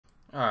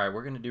All right,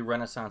 we're going to do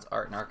Renaissance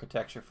art and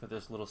architecture for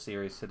this little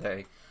series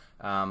today.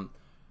 Um,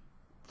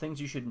 Things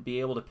you should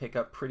be able to pick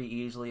up pretty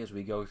easily as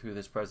we go through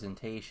this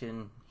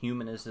presentation.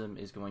 Humanism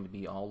is going to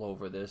be all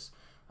over this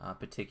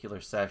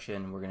particular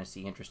session. We're going to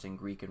see interesting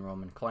Greek and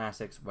Roman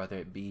classics, whether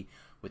it be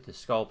with the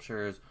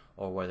sculptures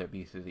or whether it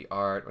be through the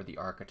art or the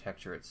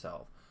architecture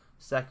itself.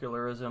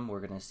 Secularism,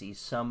 we're going to see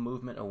some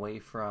movement away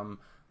from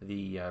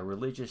the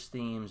religious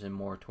themes and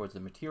more towards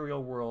the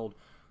material world.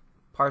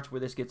 Parts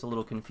where this gets a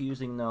little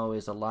confusing, though,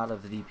 is a lot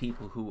of the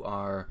people who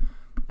are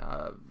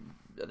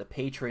the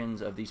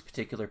patrons of these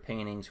particular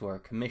paintings who are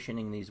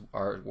commissioning these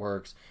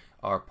artworks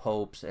are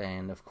popes,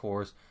 and of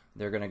course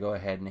they're going to go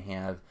ahead and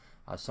have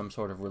some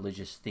sort of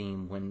religious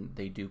theme when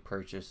they do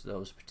purchase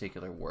those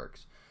particular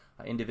works.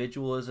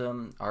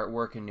 Individualism,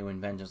 artwork, and new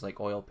inventions like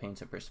oil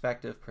paints and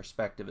perspective.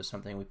 Perspective is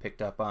something we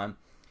picked up on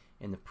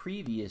in the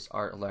previous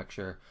art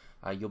lecture.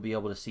 You'll be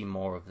able to see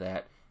more of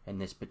that in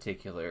this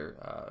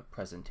particular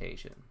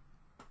presentation.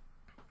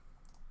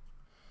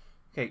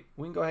 Okay,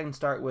 we can go ahead and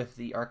start with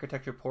the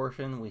architecture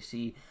portion. We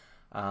see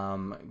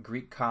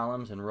Greek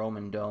columns and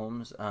Roman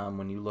domes.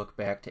 When you look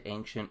back to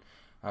ancient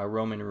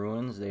Roman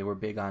ruins, they were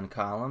big on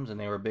columns and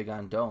they were big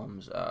on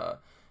domes.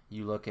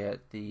 You look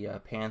at the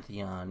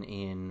Pantheon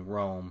in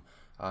Rome,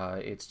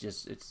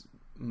 it's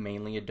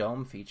mainly a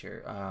dome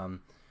feature.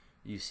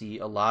 You see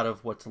a lot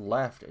of what's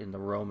left in the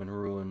Roman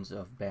ruins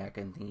of back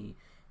in the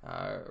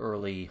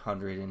early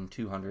 100 and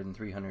 200 and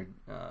 300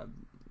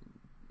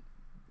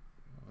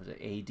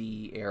 AD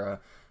era.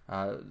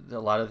 A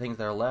lot of things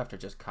that are left are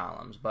just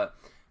columns, but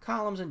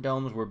columns and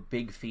domes were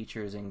big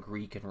features in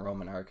Greek and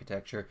Roman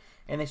architecture,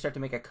 and they start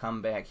to make a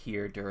comeback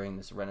here during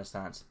this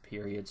Renaissance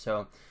period.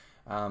 So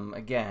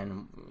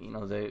again,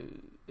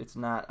 it's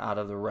not out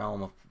of the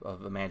realm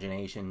of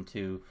imagination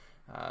to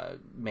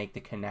make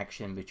the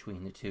connection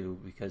between the two,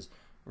 because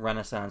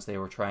Renaissance, they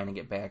were trying to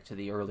get back to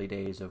the early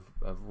days of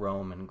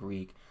Rome and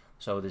Greek,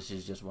 so this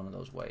is just one of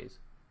those ways.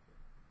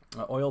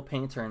 Oil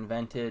paints are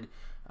invented,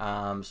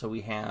 so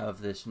we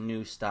have this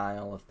new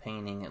style of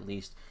painting, at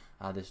least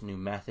this new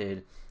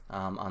method.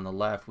 On the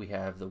left we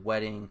have The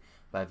Wedding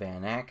by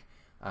Van Eyck,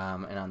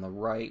 and on the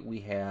right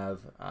we have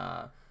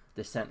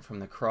Descent from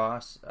the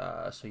Cross,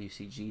 so you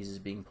see Jesus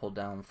being pulled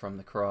down from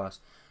the cross.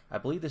 I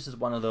believe this is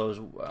one of those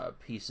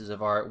pieces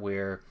of art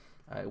where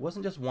it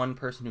wasn't just one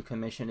person who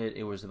commissioned it,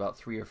 it was about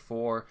 3 or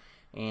 4,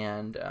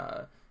 and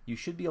you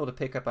should be able to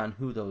pick up on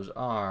who those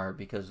are,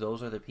 because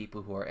those are the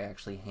people who are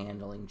actually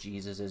handling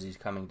Jesus as he's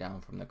coming down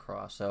from the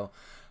cross. So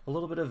a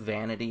little bit of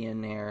vanity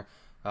in there,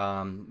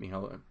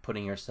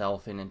 putting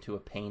yourself into a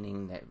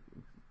painting, that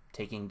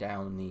taking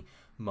down the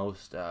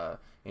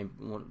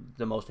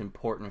most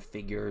important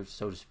figures,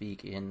 so to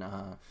speak,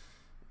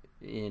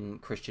 in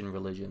Christian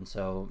religion.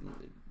 So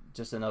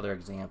just another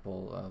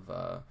example of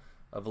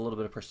a little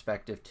bit of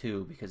perspective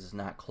too, because it's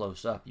not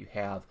close up. You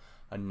have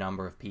a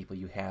number of people,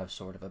 you have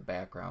sort of a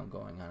background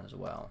going on as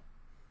well.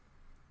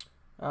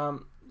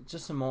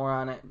 Just some more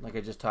on it, like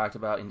I just talked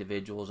about,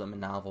 individualism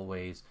in novel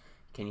ways.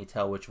 Can you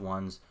tell which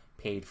ones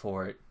paid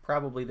for it?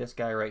 Probably this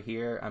guy right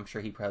here. I'm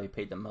sure he probably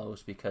paid the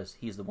most because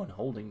he's the one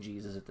holding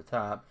Jesus at the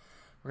top.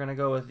 We're going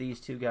to go with these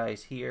two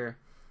guys here,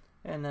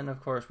 and then of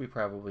course we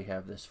probably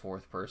have this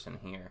fourth person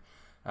here.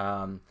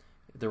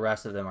 The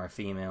rest of them are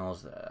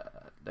females.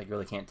 I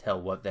really can't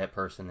tell what that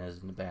person is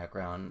in the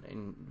background,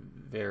 and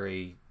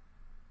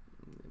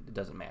it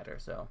doesn't matter.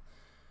 So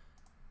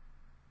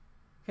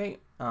okay,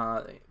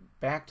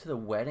 back to The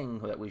Wedding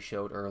that we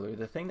showed earlier.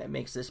 The thing that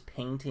makes this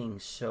painting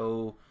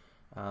so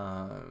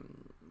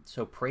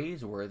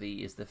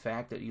praiseworthy is the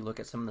fact that you look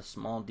at some of the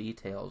small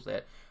details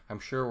that I'm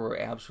sure were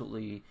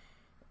absolutely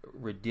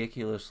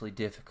ridiculously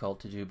difficult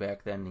to do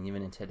back then, and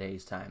even in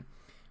today's time.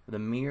 The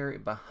mirror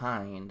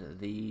behind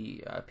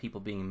the people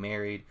being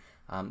married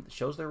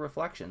shows their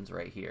reflections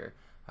right here.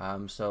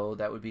 So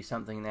that would be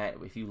something that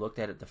if you looked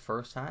at it the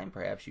first time,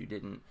 perhaps you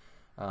didn't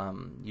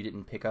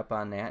pick up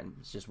on that.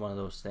 It's just one of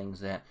those things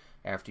that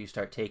after you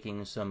start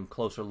taking some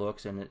closer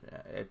looks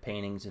at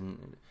paintings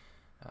and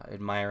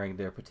admiring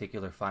their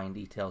particular fine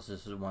details,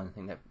 this is one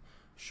thing that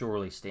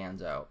surely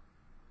stands out.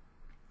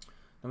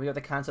 Then we have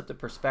the concept of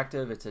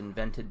perspective. It's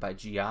invented by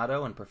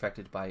Giotto and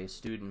perfected by his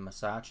student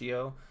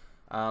Masaccio.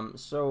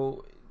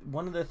 So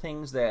one of the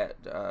things that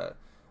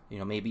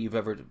maybe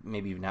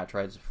you've not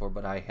tried this before,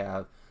 but I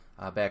have.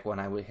 Back when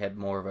I had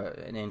more of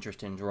an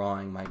interest in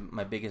drawing,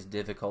 my biggest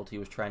difficulty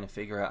was trying to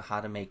figure out how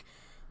to make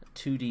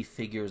 2D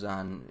figures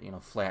on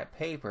flat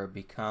paper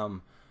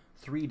become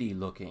 3D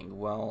looking.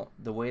 Well,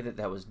 the way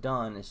that was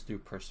done is through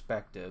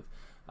perspective.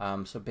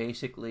 So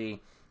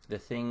basically, the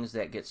things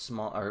that get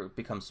small or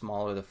become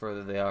smaller the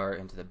further they are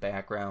into the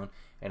background,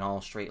 and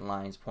all straight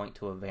lines point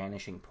to a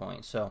vanishing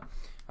point. So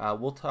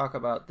we'll talk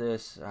about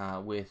this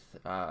with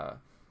the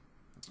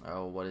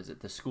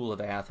School of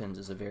Athens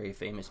is a very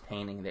famous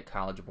painting that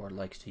College Board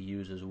likes to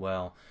use as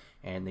well,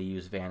 and they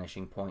use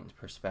vanishing point and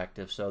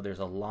perspective. So there's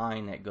a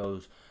line that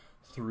goes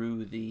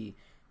through the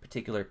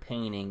particular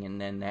painting, and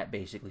then that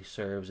basically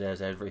serves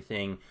as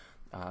everything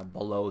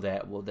below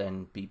that will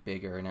then be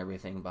bigger, and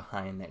everything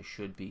behind that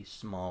should be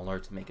smaller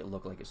to make it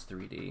look like it's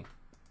 3D.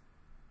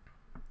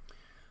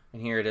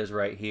 And here it is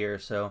right here.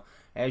 So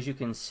as you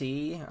can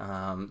see,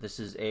 this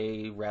is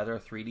a rather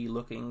 3D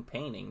looking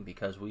painting,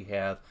 because we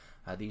have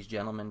these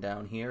gentlemen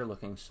down here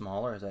looking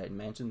smaller. As I had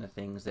mentioned, the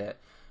things that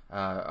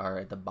are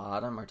at the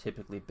bottom are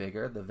typically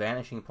bigger. The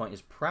vanishing point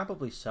is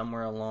probably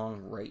somewhere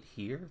along right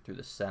here through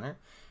the center.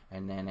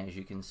 And then as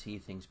you can see,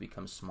 things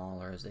become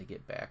smaller as they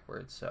get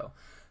backwards. So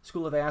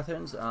School of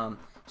Athens.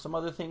 Some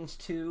other things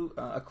too.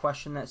 A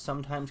question that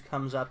sometimes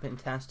comes up in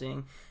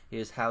testing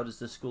is, how does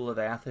the School of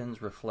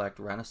Athens reflect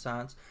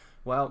Renaissance?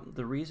 Well,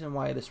 the reason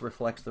why this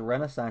reflects the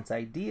Renaissance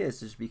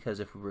ideas is because,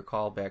 if we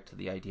recall back to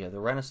the idea of the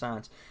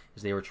Renaissance,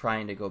 is they were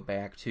trying to go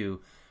back to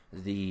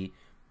the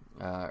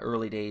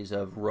early days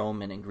of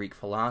Roman and Greek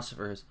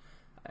philosophers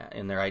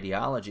in their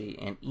ideology,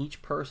 and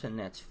each person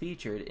that's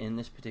featured in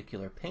this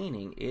particular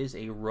painting is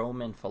a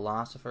Roman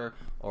philosopher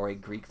or a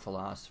Greek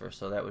philosopher.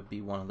 So that would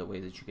be one of the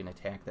ways that you can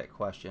attack that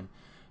question,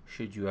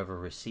 should you ever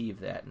receive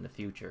that in the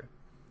future.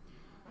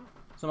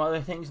 Some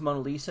other things: Mona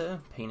Lisa,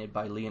 painted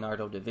by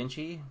Leonardo da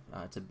Vinci.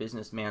 It's a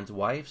businessman's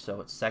wife,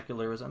 so it's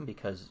secularism,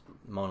 because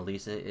Mona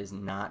Lisa is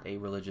not a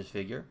religious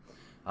figure.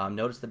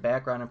 Notice the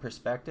background and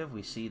perspective.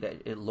 We see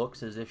that it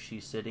looks as if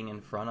she's sitting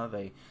in front of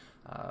a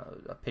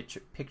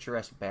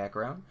picturesque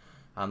background.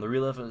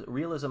 The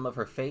realism of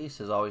her face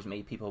has always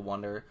made people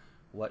wonder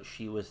what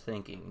she was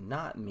thinking.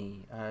 Not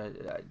me.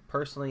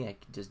 Personally, I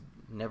just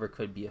never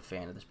could be a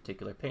fan of this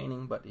particular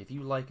painting, but if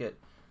you like it,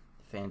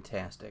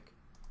 fantastic.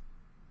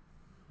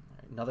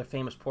 Another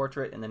famous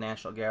portrait in the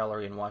National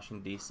Gallery in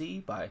Washington, D.C.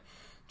 by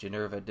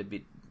Ginevra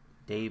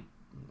de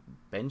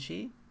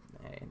Benchi.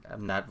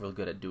 I'm not real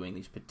good at doing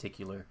these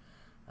particular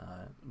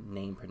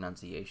name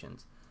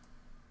pronunciations.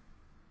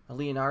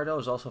 Leonardo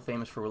is also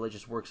famous for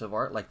religious works of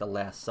art like The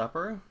Last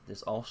Supper.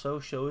 This also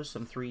shows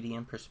some 3D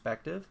in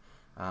perspective.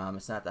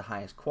 It's not the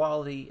highest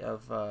quality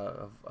of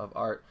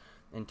art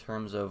in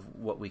terms of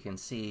what we can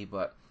see,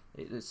 but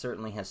it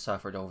certainly has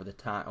suffered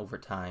over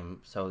time,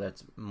 so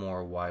that's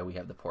more why we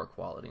have the poor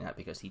quality, not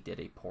because he did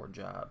a poor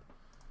job.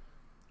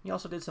 He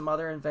also did some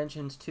other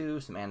inventions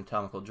too, some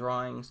anatomical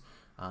drawings,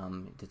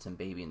 did some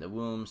baby in the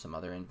womb, some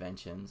other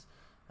inventions,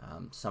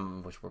 some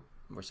of which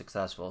were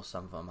successful,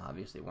 some of them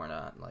obviously were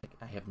not. Like,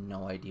 I have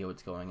no idea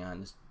what's going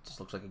on. This just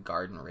looks like a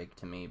garden rake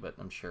to me, but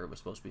I'm sure it was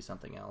supposed to be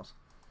something else.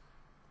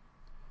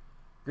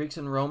 Greeks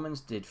and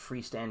Romans did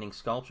freestanding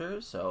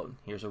sculptures. So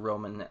here's a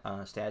Roman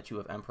statue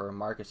of Emperor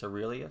Marcus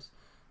Aurelius.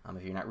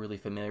 If you're not really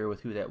familiar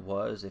with who that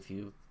was, if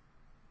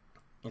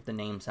the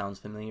name sounds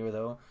familiar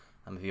though,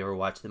 if you ever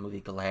watched the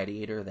movie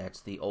Gladiator, that's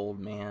the old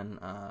man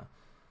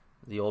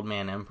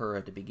emperor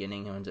at the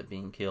beginning who ends up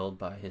being killed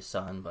by his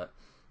son, but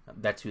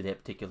that's who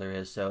that particular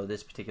is. So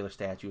this particular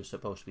statue is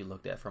supposed to be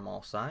looked at from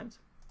all sides.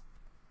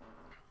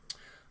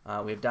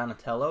 We have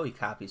Donatello. He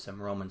copies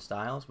some Roman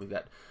styles. We've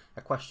got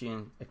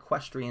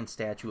equestrian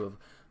statue of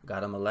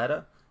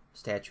Gaudamoletta,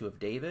 statue of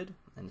David,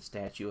 and the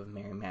statue of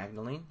Mary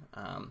Magdalene.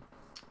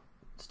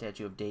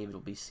 Statue of David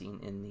will be seen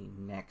in the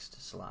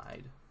next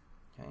slide.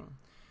 Okay,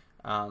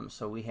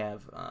 so we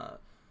have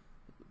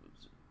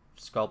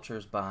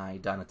sculptures by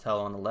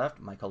Donatello on the left,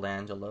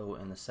 Michelangelo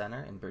in the center,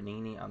 and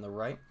Bernini on the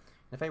right.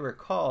 And if I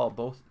recall,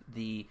 both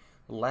the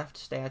left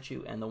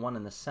statue and the one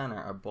in the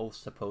center are both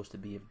supposed to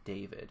be of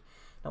David.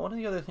 Now, one of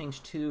the other things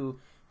too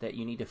that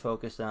you need to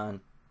focus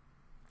on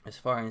as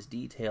far as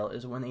detail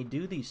is when they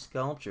do these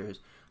sculptures,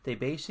 they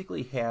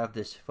basically have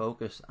this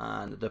focus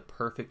on the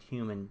perfect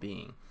human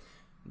being.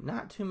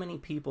 Not too many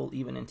people,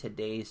 even in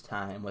today's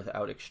time,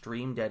 without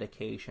extreme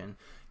dedication,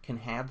 can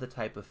have the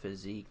type of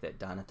physique that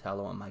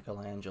Donatello and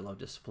Michelangelo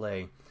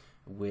display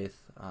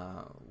with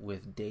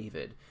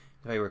David.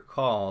 If I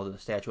recall, the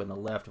statue on the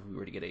left, if we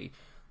were to get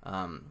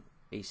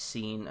a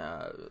scene,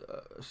 a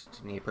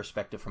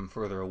perspective from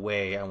further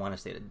away, I want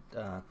to say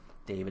that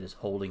David is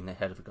holding the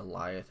head of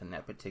Goliath in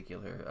that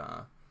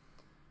particular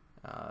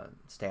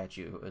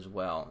statue as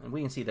well. And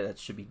we can see that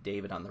should be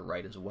David on the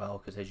right as well,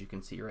 because as you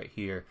can see right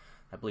here,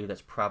 I believe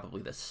that's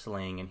probably the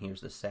sling, and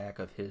here's the sack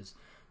of his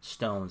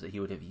stones that he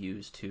would have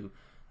used to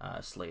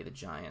slay the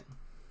giant.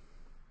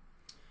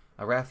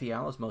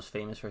 Raphael is most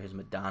famous for his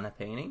Madonna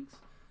paintings,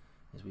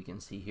 as we can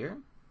see here.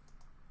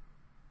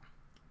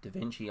 Da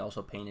Vinci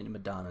also painted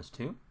Madonnas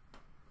too.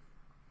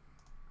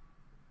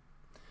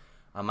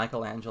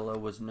 Michelangelo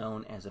was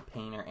known as a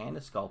painter and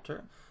a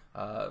sculptor.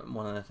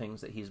 One of the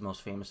things that he's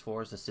most famous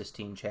for is the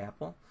Sistine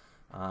Chapel.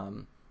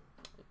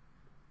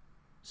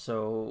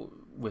 So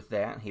with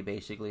that, he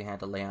basically had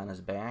to lay on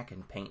his back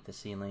and paint the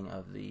ceiling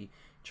of the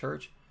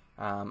church.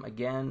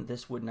 Again,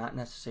 this would not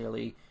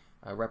necessarily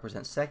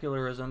represent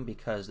secularism,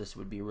 because this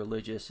would be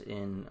religious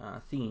in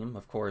theme.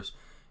 Of course,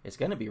 it's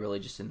going to be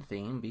religious in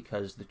theme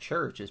because the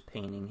church is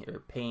paying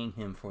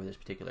him for this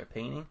particular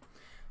painting.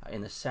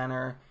 In the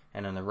center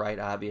and on the right,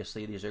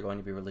 obviously, these are going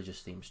to be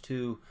religious themes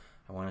too.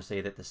 I want to say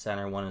that the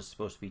center one is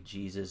supposed to be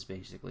Jesus,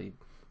 basically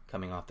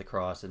coming off the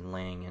cross and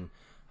laying in,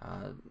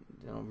 I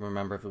don't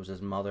remember if it was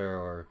his mother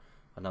or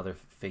another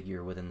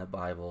figure within the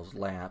Bible's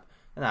lap.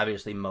 And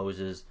obviously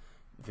Moses,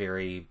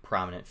 very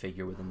prominent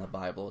figure within the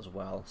Bible as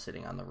well,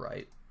 sitting on the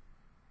right.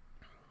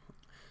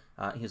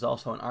 He's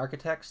also an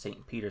architect.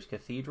 St. Peter's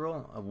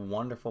Cathedral, a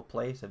wonderful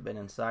place I've been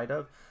inside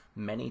of.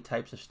 Many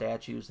types of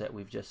statues that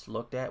we've just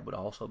looked at would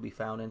also be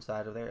found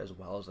inside of there, as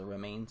well as the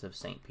remains of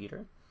St.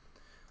 Peter.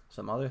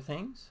 Some other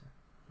things.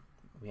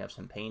 We have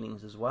some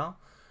paintings as well.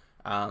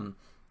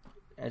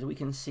 As we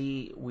can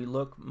see, we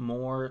look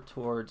more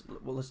towards,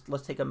 well,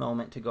 let's take a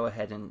moment to go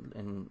ahead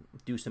and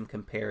do some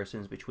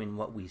comparisons between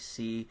what we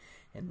see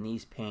in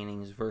these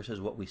paintings versus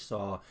what we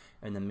saw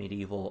in the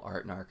medieval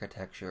art and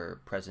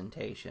architecture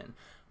presentation.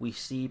 We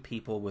see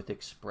people with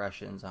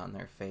expressions on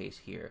their face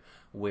here,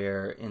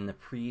 where in the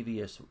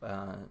previous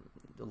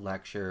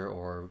lecture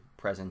or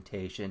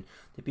presentation,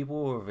 the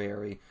people were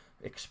very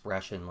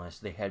expressionless.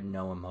 They had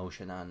no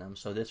emotion on them.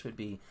 So this would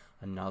be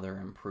another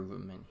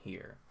improvement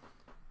here.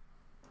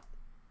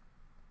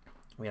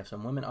 We have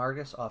some women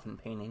artists often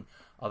painting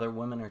other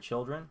women or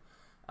children.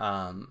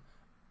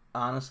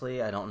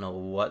 Honestly, I don't know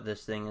what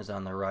this thing is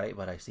on the right,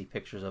 but I see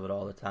pictures of it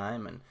all the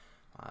time. And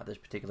this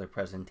particular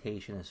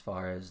presentation, as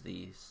far as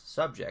the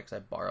subjects, I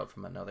borrowed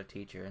from another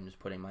teacher and just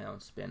putting my own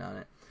spin on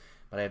it.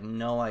 But I have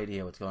no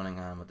idea what's going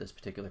on with this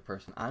particular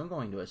person. I'm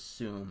going to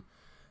assume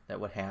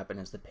that what happened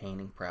is the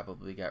painting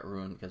probably got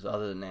ruined, because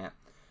other than that,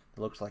 it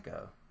looks like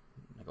a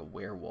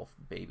werewolf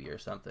baby or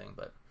something.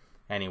 But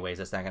anyways,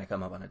 that's not going to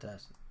come up on a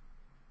test.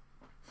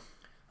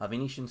 A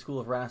Venetian School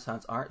of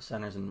Renaissance Art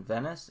centers in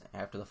Venice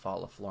after the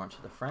fall of Florence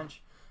to the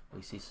French.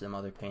 We see some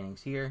other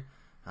paintings here.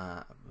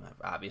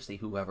 Obviously,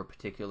 whoever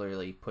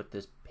particularly put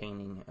this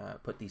painting,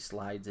 put these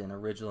slides in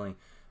originally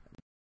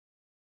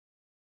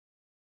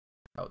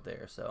out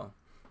there. So,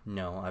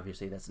 no,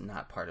 obviously that's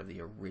not part of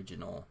the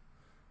original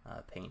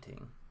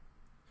painting.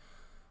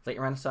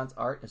 Late Renaissance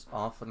art is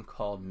often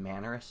called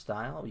Mannerist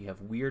style. You have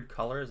weird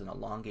colors and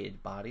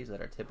elongated bodies that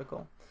are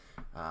typical.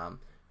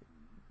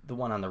 The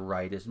one on the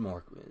right is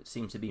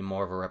seems to be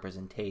more of a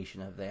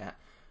representation of that.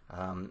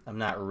 I'm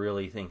not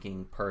really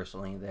thinking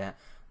personally that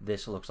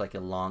this looks like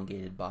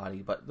elongated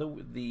body, but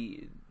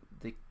the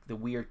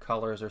weird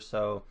colors or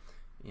so,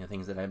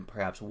 things that I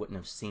perhaps wouldn't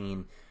have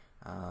seen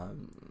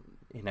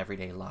in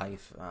everyday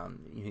life.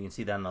 You can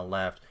see that on the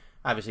left.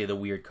 Obviously, the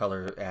weird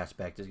color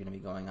aspect is going to be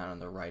going on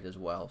the right as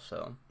well.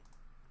 So,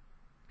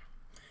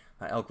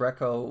 El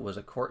Greco was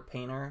a court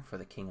painter for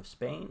the King of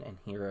Spain, and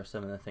here are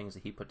some of the things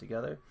that he put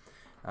together.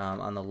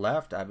 On the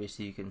left,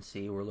 obviously, you can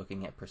see we're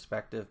looking at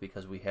perspective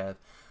because we have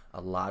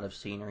a lot of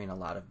scenery and a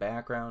lot of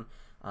background.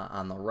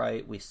 On the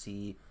right, we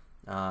see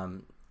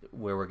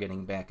where we're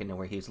getting back into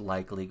where he's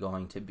likely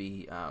going to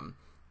be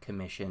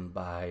commissioned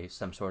by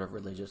some sort of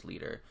religious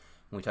leader.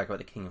 When we talk about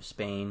the King of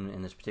Spain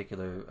in this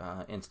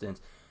particular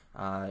instance,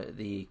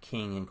 the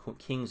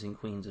kings and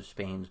queens of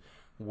Spain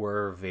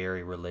were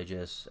very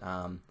religious.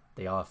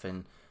 They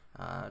often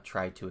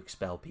tried to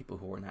expel people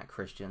who were not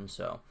Christians,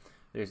 so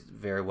there's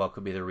very well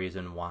could be the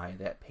reason why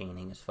that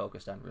painting is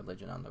focused on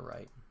religion on the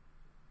right.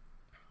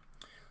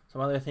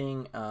 Some other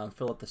thing,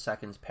 Philip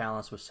II's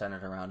palace was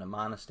centered around a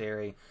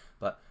monastery,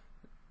 but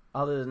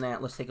other than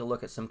that, let's take a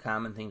look at some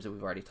common things that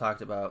we've already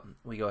talked about.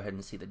 We go ahead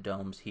and see the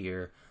domes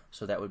here,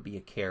 so that would be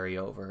a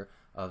carryover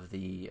of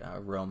the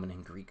Roman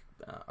and Greek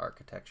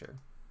architecture.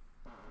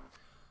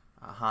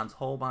 Hans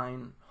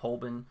Holbein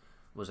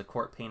was a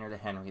court painter to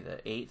Henry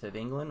VIII of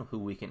England, who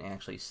we can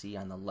actually see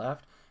on the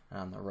left. And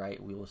on the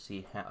right, we will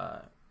see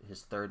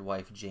his third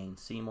wife, Jane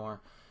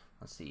Seymour.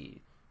 Let's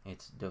see,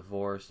 it's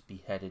divorced,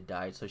 beheaded,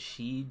 died. So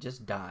she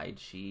just died.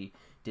 She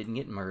didn't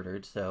get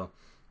murdered. So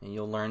and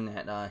you'll learn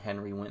that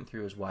Henry went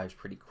through his wives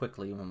pretty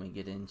quickly when we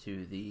get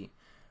into the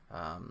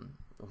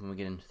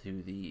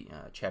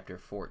chapter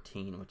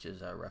 14, which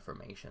is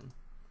Reformation.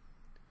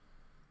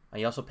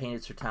 He also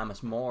painted Sir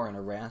Thomas More and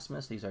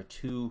Erasmus. These are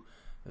two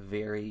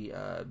very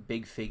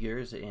big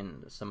figures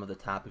in some of the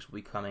topics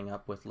we'll be coming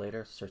up with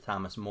later. Sir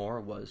Thomas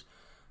More was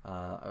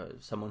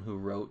someone who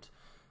wrote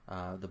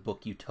the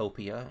book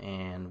Utopia,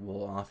 and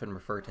we'll often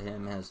refer to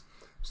him as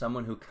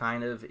someone who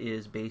kind of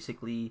is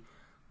basically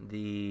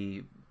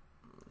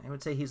I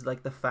would say he's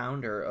like the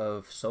founder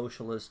of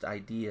socialist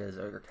ideas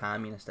or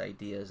communist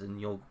ideas,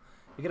 and you'll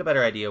get a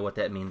better idea what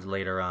that means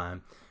later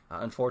on.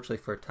 Unfortunately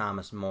for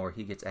Thomas More,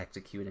 he gets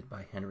executed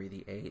by Henry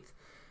VIII.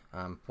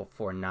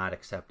 For not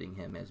accepting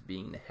him as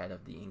being the head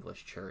of the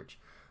English Church.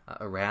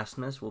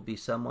 Erasmus will be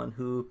someone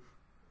who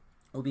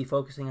we'll be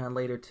focusing on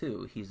later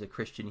too. He's a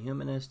Christian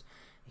humanist.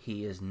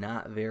 He is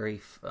not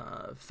very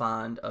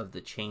fond of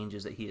the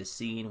changes that he has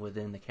seen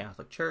within the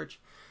Catholic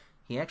Church.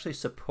 He actually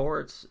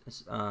supports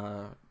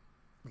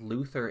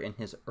Luther in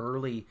his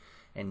early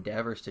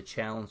endeavors to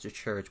challenge the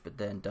church, but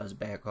then does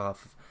back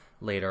off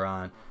later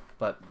on.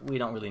 But we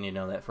don't really need to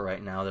know that for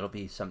right now. That'll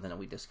be something that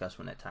we discuss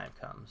when that time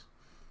comes.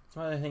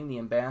 Some other thing, the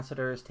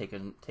ambassadors, take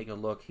a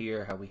look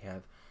here, how we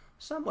have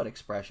somewhat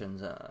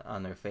expressions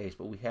on their face,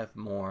 but we have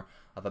more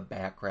of a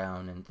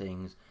background and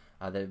things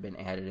that have been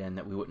added in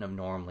that we wouldn't have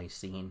normally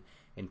seen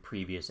in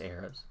previous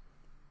eras.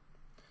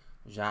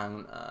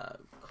 Jean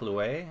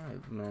Clouet,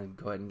 I'm going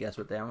to go ahead and guess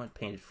what that one,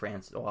 painted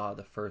Francois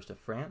the First of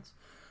France.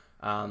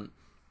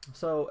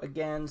 So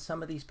again,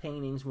 some of these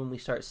paintings, when we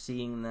start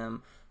seeing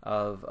them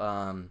of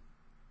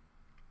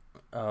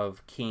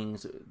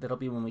kings, that'll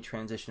be when we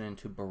transition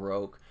into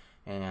Baroque,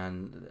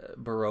 and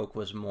Baroque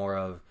was more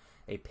of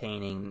a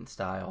painting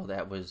style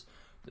that was,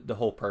 the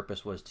whole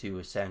purpose was to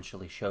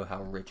essentially show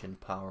how rich and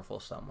powerful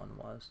someone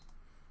was.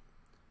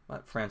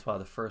 But Francois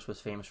I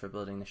was famous for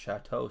building the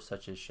chateaux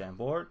such as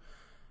Chambord.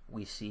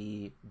 We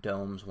see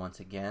domes once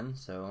again,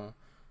 so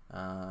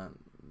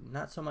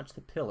not so much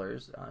the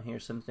pillars.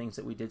 Here's some things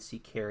that we did see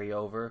carry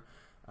over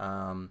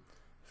from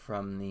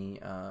the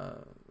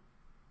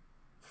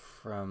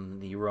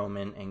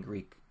Roman and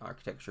Greek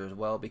architecture as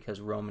well, because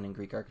Roman and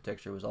Greek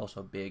architecture was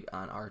also big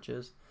on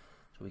arches.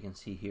 So we can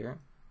see here.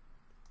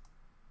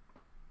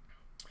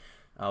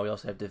 We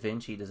also have Da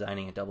Vinci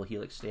designing a double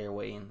helix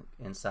stairway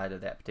inside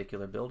of that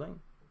particular building.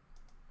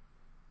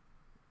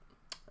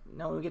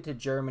 Now when we get to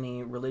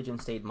Germany, religion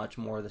stayed much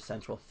more the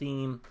central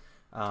theme.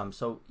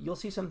 So you'll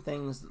see some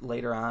things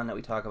later on that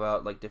we talk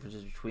about, like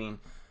differences between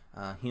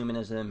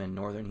humanism and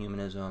northern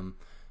humanism.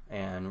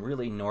 And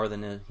really,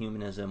 northern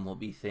humanism will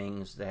be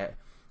things that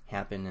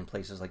happen in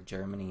places like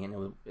Germany.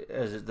 And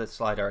as the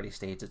slide already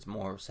states, it's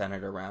more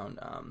centered around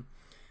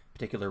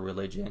particular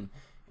religion.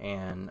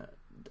 And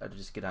I'll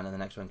just get on to the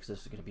next one because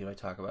this is going to be what I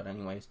talk about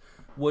anyways.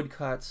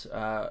 Woodcuts,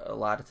 a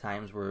lot of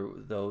times were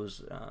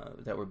those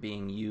that were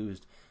being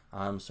used.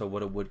 So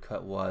what a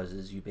woodcut was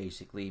is you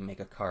basically make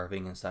a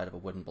carving inside of a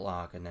wooden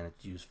block, and then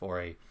it's used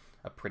for a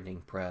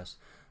printing press.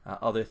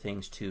 Other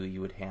things too,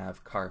 you would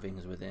have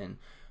carvings within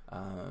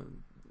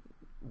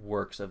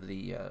works of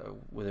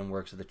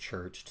the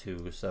church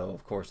too. So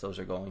of course those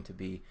are going to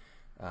be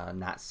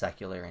not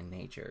secular in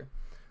nature.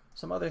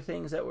 Some other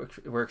things that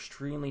were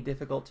extremely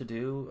difficult to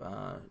do,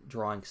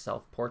 drawing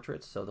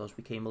self-portraits. So those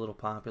became a little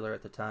popular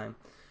at the time.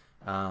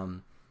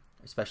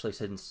 Especially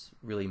since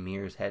really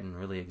mirrors hadn't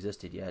really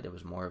existed yet. It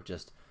was more of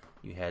just,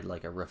 you had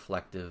like a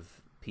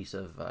reflective piece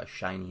of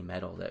shiny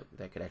metal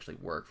that could actually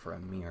work for a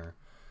mirror.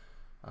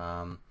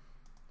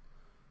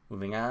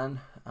 Moving on,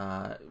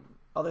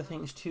 other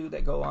things too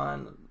that go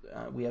on,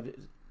 we have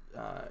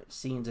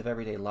scenes of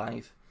everyday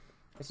life.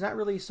 It's not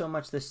really so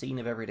much the scene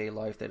of everyday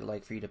life that I'd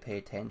like for you to pay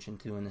attention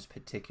to in this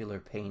particular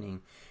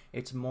painting.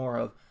 It's more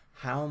of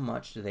how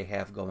much do they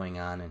have going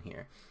on in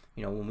here.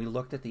 You know, when we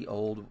looked at the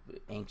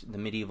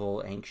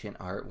medieval ancient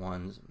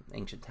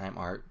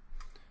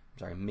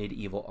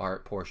medieval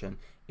art portion,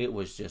 it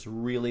was just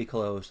really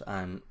close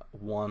on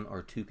one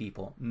or two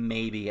people.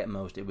 Maybe at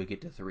most it would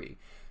get to three.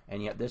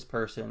 And yet this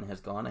person has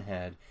gone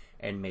ahead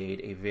and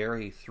made a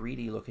very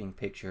 3D looking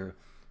picture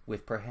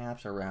with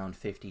perhaps around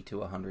 50 to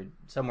 100,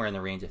 somewhere in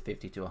the range of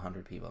 50 to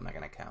 100 people. I'm not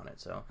going to count it.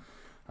 So,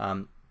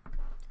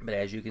 but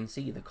as you can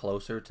see, the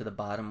closer to the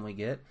bottom we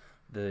get,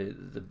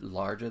 the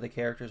larger the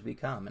characters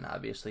become. And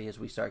obviously as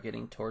we start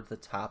getting towards the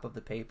top of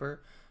the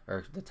paper,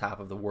 or the top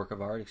of the work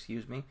of art,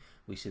 excuse me,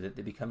 we see that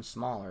they become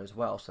smaller as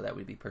well. So that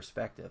would be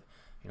perspective.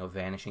 You know,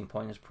 vanishing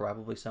point is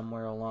probably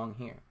somewhere along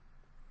here.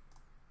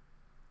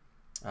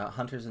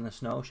 Hunters in the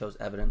Snow shows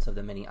evidence of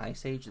the mini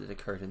ice age that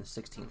occurred in the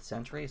 16th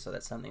century. So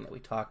that's something that we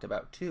talked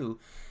about too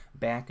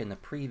back in the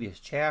previous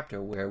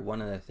chapter, where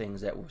one of the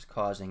things that was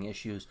causing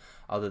issues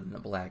other than the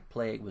Black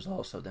Plague was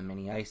also the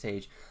mini ice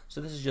age. So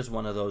this is just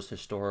one of those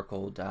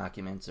historical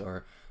documents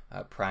or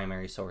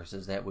primary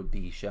sources that would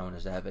be shown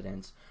as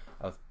evidence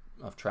of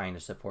trying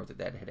to support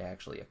that had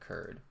actually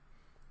occurred.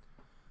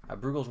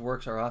 Bruegel's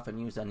works are often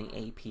used on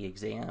the AP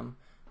exam.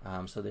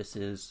 So this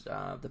is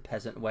the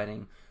Peasant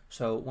Wedding.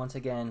 So once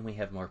again, we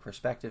have more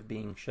perspective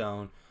being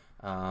shown.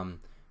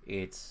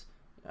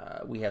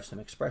 We have some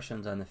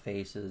expressions on the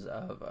faces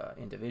of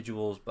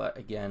individuals, but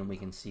again, we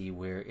can see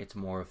where it's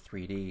more of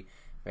 3D.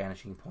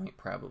 Vanishing point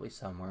probably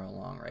somewhere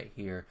along right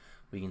here.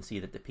 We can see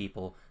that the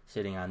people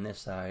sitting on this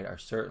side are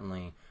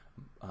certainly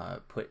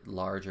put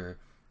larger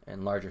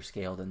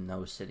scale than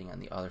those sitting on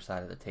the other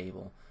side of the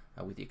table,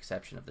 with the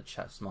exception of the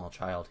small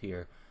child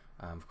here.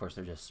 Of course,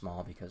 they're just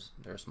small because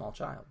they're a small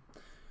child.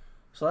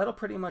 So that'll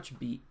pretty much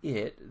be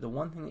it. The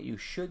one thing that you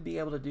should be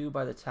able to do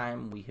by the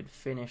time we had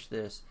finished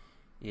this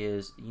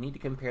is you need to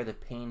compare the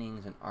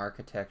paintings and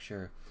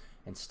architecture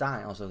and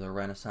styles of the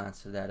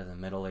Renaissance to that of the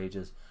Middle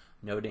Ages,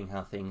 noting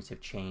how things have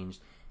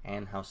changed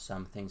and how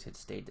some things had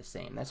stayed the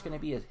same. That's going to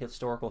be a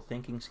historical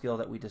thinking skill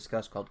that we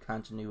discussed called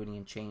continuity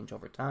and change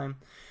over time.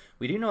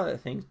 We do know that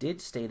things did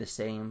stay the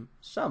same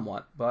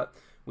somewhat, but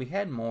we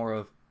had more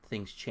of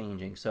things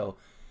changing. So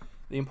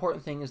the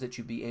important thing is that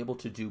you be able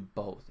to do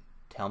both.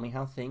 Tell me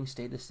how things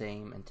stayed the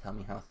same and tell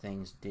me how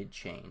things did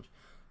change.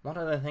 One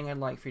other thing I'd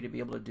like for you to be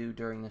able to do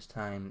during this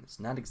time, it's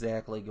not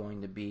exactly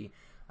going to be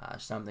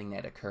something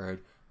that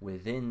occurred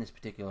within this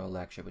particular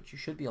lecture, but you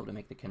should be able to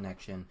make the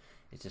connection,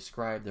 is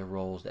describe the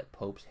roles that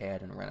popes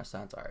had in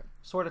Renaissance art.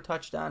 Sort of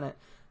touched on it.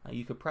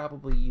 You could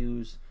probably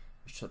use,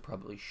 should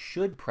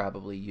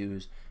probably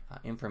use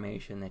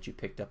information that you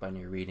picked up on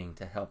your reading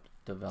to help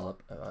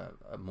develop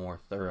a more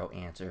thorough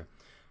answer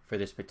for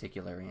this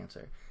particular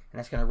answer. And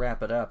that's going to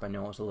wrap it up. I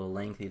know it was a little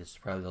lengthy. This is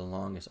probably the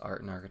longest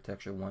art and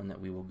architecture one that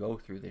we will go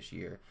through this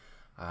year.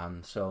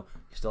 So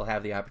you still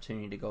have the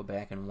opportunity to go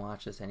back and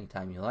watch this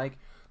anytime you like.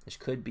 This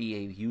could be a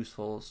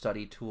useful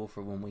study tool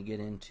for when we get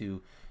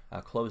into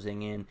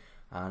closing in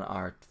on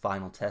our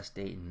final test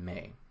date in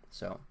May.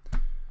 So